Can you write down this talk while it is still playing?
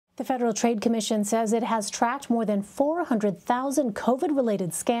The Federal Trade Commission says it has tracked more than 400,000 COVID-related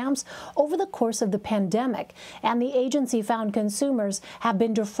scams over the course of the pandemic, and the agency found consumers have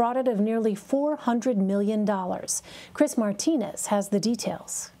been defrauded of nearly $400 million. Chris Martinez has the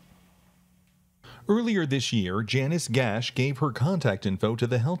details. Earlier this year, Janice Gash gave her contact info to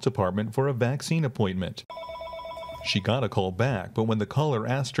the health department for a vaccine appointment. She got a call back, but when the caller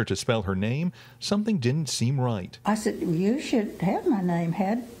asked her to spell her name, something didn't seem right. I said, you should have my name,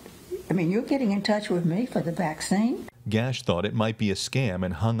 you're getting in touch with me for the vaccine. Gash thought it might be a scam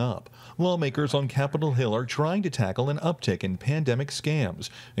and hung up. Lawmakers on Capitol Hill are trying to tackle an uptick in pandemic scams,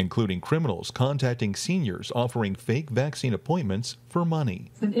 including criminals contacting seniors offering fake vaccine appointments for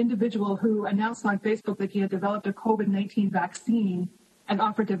money. An individual who announced on Facebook that he had developed a COVID-19 vaccine and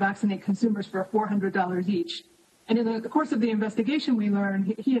offered to vaccinate consumers for $400 each. And in the course of the investigation, we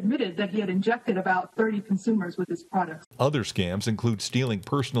learned he admitted that he had injected about 30 consumers with his products. Other scams include stealing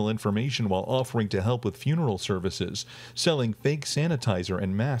personal information while offering to help with funeral services, selling fake sanitizer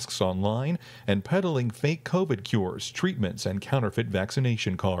and masks online, and peddling fake COVID cures, treatments, and counterfeit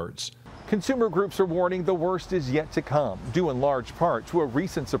vaccination cards. Consumer groups are warning the worst is yet to come, due in large part to a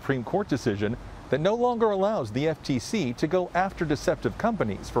recent Supreme Court decision that no longer allows the FTC to go after deceptive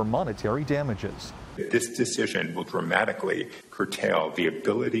companies for monetary damages. This decision will dramatically curtail the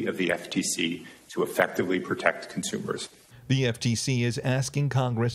ability of the FTC to effectively protect consumers. The FTC is asking Congress